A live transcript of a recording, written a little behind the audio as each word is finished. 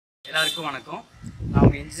எல்லாருக்கும் வணக்கம். நான்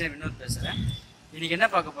உங்கள் இன்ஜினியர் வினோத் பேசுகிறேன். இன்றைக்கி என்ன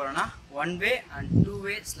பார்க்க போகிறோன்னா 1-way and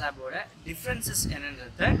 2-way ஸ்லாபோட டிஃப்ரென்சஸ்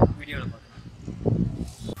என்னன்றத வீடியோவில் பார்க்கலாம்.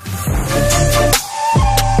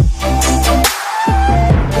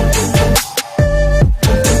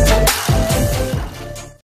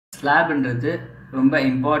 ஸ்லாப்ன்றது ரொம்ப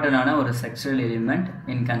இம்பார்ட்டண்டான ஒரு ஸ்ட்ரக்சரல் எலிமெண்ட்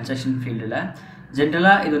இன் கன்ஸ்ட்ரக்ஷன் ஃபீல்டில்.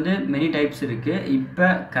 ஜென்ரலாக இது வந்து மெனி டைப்ஸ் இருக்குது. இப்போ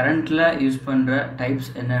கரண்ட்டில் யூஸ் பண்ணுற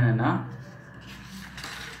டைப்ஸ் என்னென்னா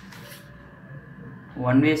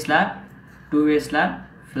 1-way slab, 2-way slab,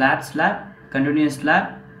 flat slab, continuous slab,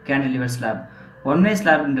 cantilever slab. 1-way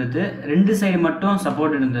slabன்றது ரெண்டு சைடு மட்டும்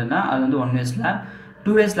சப்போர்ட் இருந்ததுன்னா அது வந்து 1-way slab.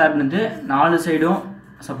 2-way slabன்றது நாலு சைடும்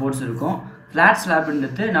சப்போர்ட்ஸ் இருக்கும். flat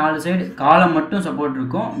slabன்றது நாலு சைடு காலம் மட்டும் சப்போர்ட்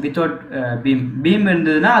இருக்கும் வித்தவுட் பீம்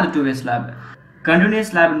இருந்ததுன்னா அது 2-way slab. continuous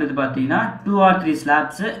slabன்றது பார்த்தீங்கன்னா 2 or 3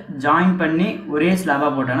 slabs ஜாயின் பண்ணி ஒரே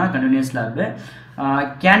ஸ்லாபாக போட்டோன்னா continuous slab.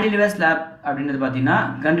 cantilever slab அப்படின்றது பார்த்தீங்கன்னா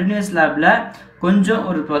continuous slabல கொஞ்சம்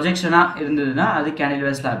ஒரு ப்ரொஜெக்ஷனாக இருந்ததுன்னா அது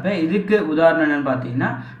cantilever slab. இதுக்கு உதாரணம் என்னென்னு பார்த்தீங்கன்னா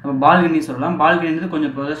நம்ம பால்கனி சொல்லலாம். பால்கனின்றது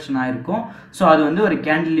கொஞ்சம் ப்ரொஜெக்ஷனாக இருக்கும். ஸோ அது வந்து ஒரு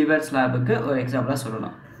cantilever slabக்கு ஒரு எக்ஸாம்பிளாக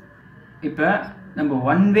சொல்லலாம். இப்போ நம்ம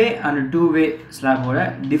 1-way and 2-way ஸ்லாபோட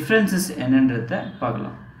டிஃப்ரென்சஸ் என்னன்றதை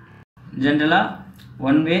பார்க்கலாம். ஜென்ரலாக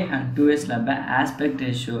 1-way and 2-way ஸ்லாபை aspect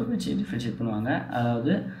ratio வச்சு டிஃப்ரென்ஷியேட் பண்ணுவாங்க.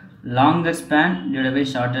 அதாவது longer span divide by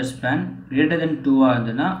shorter span greater than 2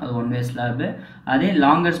 இருந்ததுன்னா அது 1-way ஸ்லாபு. அதே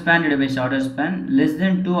longer span divide by shorter span less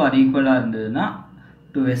than 2 or ஈக்குவலாக இருந்ததுன்னா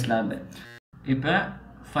 2-way ஸ்லாபு. இப்போ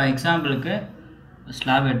ஃபார் எக்ஸாம்பிளுக்கு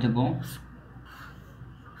ஸ்லாப் எடுத்துப்போம்.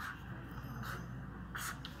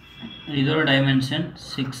 இதோட டைமென்ஷன்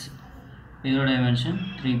 6, இதோட டைமென்ஷன்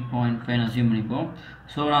 3.5 அசியூம் பண்ணிப்போம்.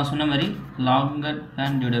 ஸோ நான் சொன்ன மாதிரி longer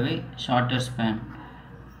span divide by shorter span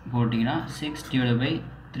போட்டிங்கன்னா 6 divide by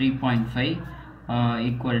 3.5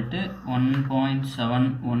 equal to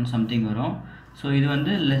 1.71 something வரும். ஸோ இது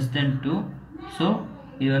வந்து லெஸ் தென் 2. ஸோ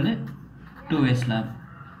இது வந்து 2-way slab.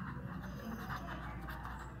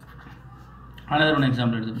 Another one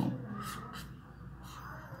example எடுத்துப்போம்.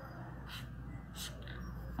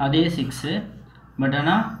 அதே 6 பட்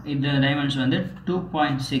ஆனால் இந்த டைமென்ஷன் வந்து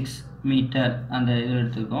 2.6 மீட்டர் அந்த இது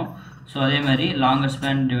எடுத்துக்கோம். ஸோ அதே மாதிரி longer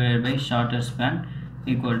span divide by shorter span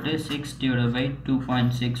equal to 6 divide by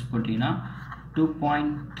 2.6 போட்டிங்கன்னா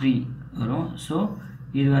 2.3 வரும். ஸோ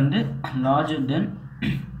இது வந்து லார்ஜர் தென்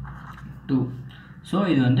 2. ஸோ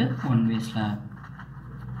இது வந்து 1-way ஸ்லாப்.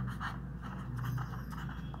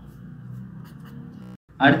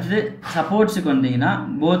 அடுத்தது சப்போர்ட்ஸுக்கு வந்தீங்கன்னா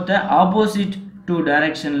போத் ஆப்போசிட் 2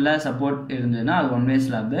 டைரக்ஷனில் சப்போர்ட் இருந்ததுன்னா அது 1-way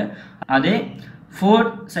ஸ்லாபு. அதே 4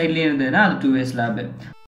 சைட்லேயும் இருந்ததுன்னா அது 2-way ஸ்லாபு.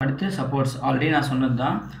 அடுத்து சப்போர்ட்ஸ் ஆல்ரெடி நான் சொன்னது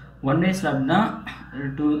தான். 1-way ஸ்லாப்னா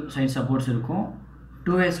 2 சைட் சப்போர்ட்ஸ் இருக்கும்.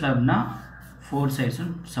 2-way ஸ்லாப்னா 4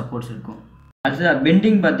 சைட்ஸும் சப்போர்ட்ஸ் இருக்கும். அடுத்தது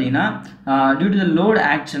பெண்டிங் பார்த்தீங்கன்னா டியூ டு த லோட்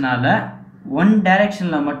ஆக்ஷனால் 1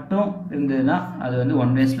 டைரக்ஷனில் மட்டும் இருந்ததுன்னா அது வந்து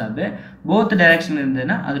 1-way ஸ்லாபு. போத் டைரக்ஷனில்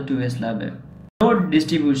இருந்ததுன்னா அது 2-way ஸ்லாபு. லோட்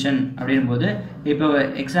டிஸ்ட்ரிபியூஷன் அப்படின்போது இப்போ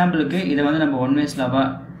எக்ஸாம்பிளுக்கு இதை வந்து நம்ம 1-way ஸ்லாபாக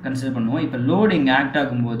கன்சிடர் பண்ணுவோம். இப்போ லோடு இங்கே ஆக்ட்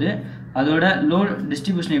ஆகும்போது அதோட லோட்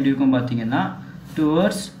டிஸ்ட்ரிபியூஷன் எப்படி இருக்கும் பார்த்தீங்கன்னா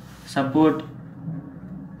டுவர்ட்ஸ் சப்போர்ட்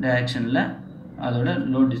டைரக்ஷனில் அதோட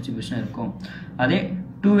லோட் டிஸ்ட்ரிபியூஷன் இருக்கும். அதே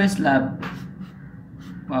 2-way ஸ்லாப்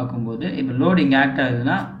பார்க்கும்போது இப்போ லோடு இங்கே ஆக்ட்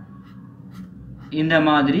ஆகுதுன்னா இந்த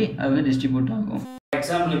மாதிரி அது வந்து டிஸ்ட்ரிபியூட் ஆகும்.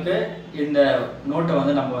 எக்ஸாம்பிளுக்கு இந்த நோட்டை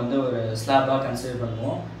வந்து நம்ம வந்து ஒரு ஸ்லாபாக கன்சிடர்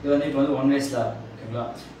பண்ணுவோம். இது வந்து இப்போ வந்து 1-way ஸ்லாப். ஓகேங்களா?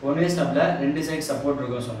 1-way ஸ்லாப்பில் 2 சைட் சப்போர்ட்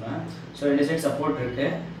இருக்குன்னு சொன்னேன். ஸோ 2 சைட் சப்போர்ட் இருக்குது.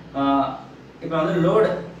 இப்போ வந்து லோடு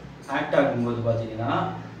ஆக்ட் ஆகும்போது பார்த்தீங்கன்னா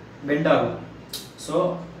பெண்ட் ஆகும். ஸோ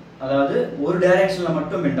அதாவது ஒரு டைரக்ஷனில்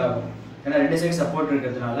மட்டும் பெண்ட் ஆகும். ஏன்னா 2 சைட் சப்போர்ட்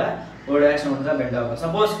இருக்கிறதுனால ஒரு டைரக்ஷன் மட்டும் தான் பெண்ட் ஆகும்.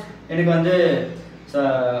 சப்போஸ் எனக்கு வந்து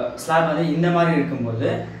ஸ்லாப் வந்து இந்த மாதிரி இருக்கும்போது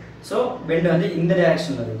ஸோ பெண்ட் வந்து இந்த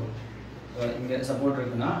டைரக்ஷனில் இருக்கும். இங்கே சப்போர்ட்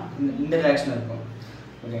இருக்குன்னா இந்த டைரக்ஷனில் இருக்கும்.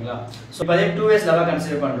 ஓகேங்களா? ஸோ இப்போ அதே 2-way ஸ்லாபாக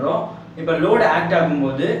கன்சிடர் பண்ணுறோம். இப்போ லோடு ஆக்ட்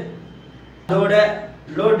ஆகும்போது அதோட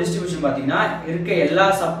லோட் டிஸ்ட்ரிபியூஷன் பார்த்தீங்கன்னா இருக்க எல்லா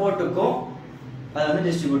சப்போர்ட்டுக்கும் அது வந்து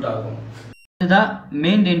டிஸ்ட்ரிபியூட் ஆகும். இதுதான்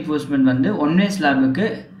மெயின் ரெயின்ஃபோர்ஸ்மெண்ட் வந்து 1-way ஸ்லாபுக்கு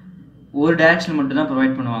ஒரு டைரக்ஷன் மட்டும் தான்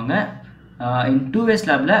ப்ரொவைட் பண்ணுவாங்க. இன் 2-way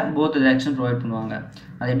ஸ்லாபில் போத் டைரக்ஷன் ப்ரொவைட் பண்ணுவாங்க.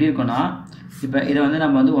 அது எப்படி இருக்குன்னா இப்போ இதை வந்து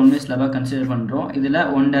நம்ம வந்து 1-way ஸ்லாபாக கன்சிடர் பண்ணுறோம். இதில்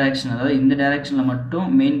 1 டைரக்ஷன் அதாவது இந்த டைரக்ஷனில் மட்டும்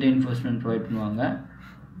மெயின் ரெயின்ஃபோர்ஸ்மெண்ட் ப்ரொவைட் பண்ணுவாங்க.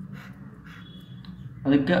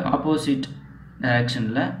 அதுக்கு ஆப்போசிட்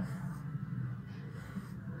டைரக்ஷனில்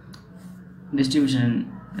டிஸ்ட்ரிபியூஷன்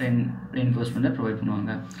ரெயின்ஃபோர்ஸ்மெண்ட்டை ப்ரொவைட்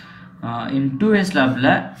பண்ணுவாங்க. இன் 2-way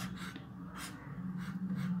ஸ்லாபில்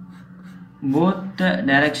போத்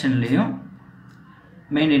டைரக்ஷன்லேயும்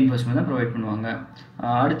மெயின் ரெயின்ஃபோர்ஸ்மெண்ட் தான் ப்ரொவைட் பண்ணுவாங்க.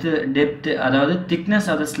 அடுத்து டெப்த்து அதாவது திக்னஸ்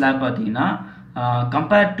ஆஃப் த ஸ்லாப் பார்த்தீங்கன்னா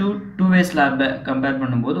கம்பேர் டு 2-way ஸ்லாப்பை கம்பேர்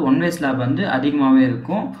பண்ணும்போது 1-way ஸ்லாப் வந்து அதிகமாகவே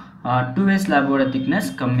இருக்கும். 2-way ஸ்லாபோட திக்னஸ்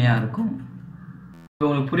கம்மியாக இருக்கும். இப்போ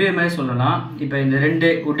உங்களுக்கு புரியுற மாதிரி சொல்லலாம். இப்போ இந்த 2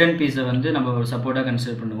 உட்டன் பீஸை வந்து நம்ம ஒரு சப்போர்ட்டாக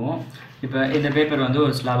கன்சிடர் பண்ணுவோம். இப்போ இந்த பேப்பர் வந்து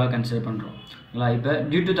ஒரு ஸ்லாபாக கன்சிடர் பண்ணுறோம். இப்போ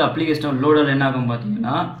due to the application of loader என்ன ஆகும்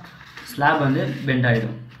பார்த்தீங்கன்னா ஸ்லாப் வந்து பெண்ட்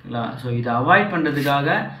ஆகிடும். ஸோ இதை அவாய்ட்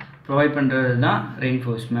பண்ணுறதுக்காக ப்ரொவைட் பண்ணுறது தான்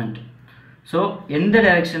ரெயின்ஃபோர்ஸ்மெண்ட். ஸோ எந்த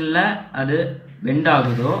டைரெக்ஷனில் அது பெண்ட்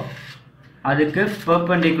ஆகுதோ அதுக்கு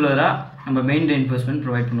பர்பெண்டிகுலராக நம்ம மெயின் ரெயின்ஃபோர்ஸ்மெண்ட்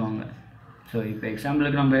ப்ரொவைட் பண்ணுவாங்க. ஸோ இப்போ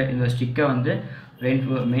எக்ஸாம்பிளுக்கு நம்ம இந்த ஸ்டிக்கை வந்து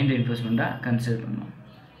மெயின் ரெயின்ஃபோர்ஸ்மெண்ட்டாக கன்சிடர் பண்ணுவோம்.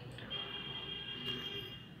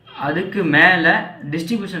 அதுக்கு மேலே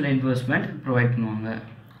டிஸ்ட்ரிபியூஷன் ரெயின்ஃபோர்ஸ்மெண்ட் ப்ரொவைட் பண்ணுவாங்க.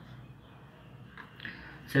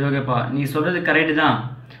 சரி, ஓகேப்பா, நீ சொல்கிறது கரெக்டு தான்.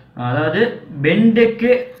 அதாவது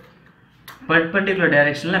பெண்டுக்கு பர்டிகுலர்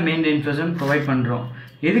டைரெக்ஷனில் மெயின் ரெயின்ஃபோர்ஸ்மெண்ட் ப்ரொவைட் பண்ணுறோம்.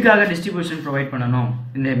 எதுக்காக டிஸ்ட்ரிபியூஷன் ப்ரொவைட் பண்ணணும்?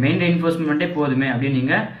 இந்த மெயின் ரெயின்ஃபோர்ஸ்மெண்ட்டே போதுமே அப்படின்னு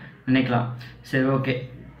நீங்கள் நினைக்கலாம். சரி, ஓகே,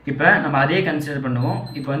 இப்போ நம்ம அதே கன்சிடர் பண்ணுவோம்.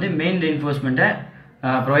 இப்போ வந்து மெயின் ரெயின்ஃபோர்ஸ்மெண்ட்டை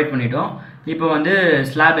ப்ரொவைட் பண்ணிட்டோம். இப்போ வந்து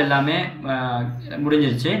ஸ்லாப் எல்லாமே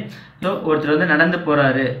முடிஞ்சிருச்சு. ஸோ ஒருத்தர் வந்து நடந்து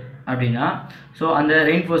போகிறாரு அப்படின்னா ஸோ அந்த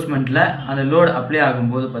ரெயின்ஃபோர்ஸ்மெண்ட்டில் அந்த லோடு அப்ளை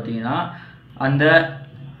ஆகும்போது பார்த்தீங்கன்னா அந்த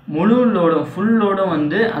முழு லோடும் ஃபுல் லோடும்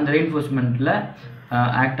வந்து அந்த ரெயின்ஃபோர்ஸ்மெண்ட்டில்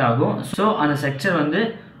ஆக்ட் ஆகும். ஸோ அந்த செக்ஷன் வந்து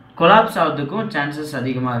கொலாப்ஸ் ஆகிறதுக்கும் சான்சஸ்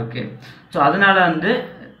அதிகமாக இருக்குது. ஸோ அதனால் வந்து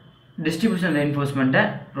டிஸ்ட்ரிபியூஷன் ரெயின்ஃபோர்ஸ்மெண்ட்டை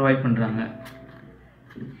ப்ரொவைட் பண்ணுறாங்க.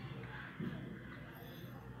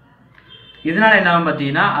 இதனால் என்ன ஆகும்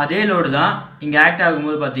பார்த்தீங்கன்னா அதே லோடு தான் இங்கே ஆக்ட்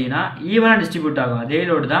ஆகும்போது பார்த்தீங்கன்னா ஈவனாக டிஸ்ட்ரிபியூட் ஆகும். அதே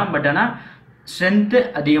லோடு தான், பட் ஆனால் ஸ்ட்ரென்த்து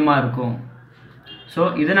அதிகமாக இருக்கும். ஸோ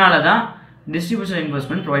இதனால தான் டிஸ்ட்ரிபியூஷன்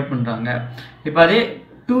ரெயின்ஃபோர்ஸ்மெண்ட் ப்ரொவைட் பண்ணுறாங்க. இப்போ அதே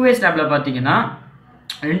 2-way ஸ்லாப்பில் பார்த்தீங்கன்னா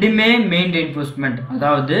ரெண்டுமே மெயின் ரெயின்ஃபோர்ஸ்மெண்ட்,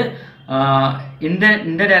 அதாவது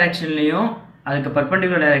இந்த டைரெக்ஷன்லேயும் அதுக்கு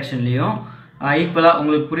பர்பெண்டிகுலர் டைரெக்ஷன்லேயும் ஈக்குவலாக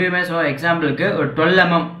உங்களுக்கு புரியுற மாதிரி சொல்ல. எக்ஸாம்பிளுக்கு ஒரு 12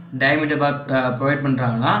 mm டயமீட்டர் ப்ரொவைட்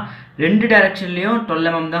பண்ணுறாங்கன்னா 2 டைரெக்ஷன்லேயும்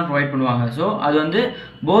 12 mm தான் ப்ரொவைட் பண்ணுவாங்க. ஸோ அது வந்து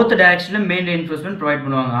போத் டைரெக்ஷனில் மெயின் ரெயின்ஃபோர்ஸ்மெண்ட் ப்ரொவைட்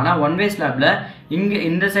பண்ணுவாங்க. ஆனால் 1-way ஸ்லாப்பில் இங்கே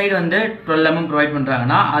இந்த சைடு வந்து 12 mm ப்ரொவைட்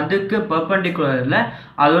பண்ணுறாங்கன்னா அதுக்கு பர்பெண்டிகுலரில்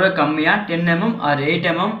அதோட கம்மியாக 10 mm R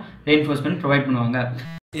 8 mm reinforcement provide பண்ணுவாங்க.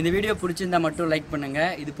 இந்த வீடியோ பிடிச்சிருந்தா மட்டும் லைக்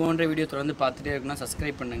பண்ணுங்கள். இது போன்ற வீடியோ தொடர்ந்து பார்த்துட்டே இருக்குன்னா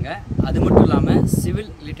சப்ஸ்கிரைப் பண்ணுங்கள். அது மட்டும் இல்லாமல்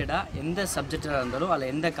சிவில் ரிலேட்டடாக எந்த சப்ஜெக்டாக இருந்தாலும்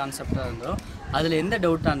அதில் எந்த கான்செப்டாக இருந்தாலும் அதில் எந்த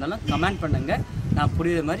டவுட்டாக இருந்தாலும் கமெண்ட் பண்ணுங்கள். நான்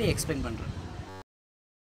புரியுற மாதிரி எக்ஸ்பிளைன் பண்ணுறேன்.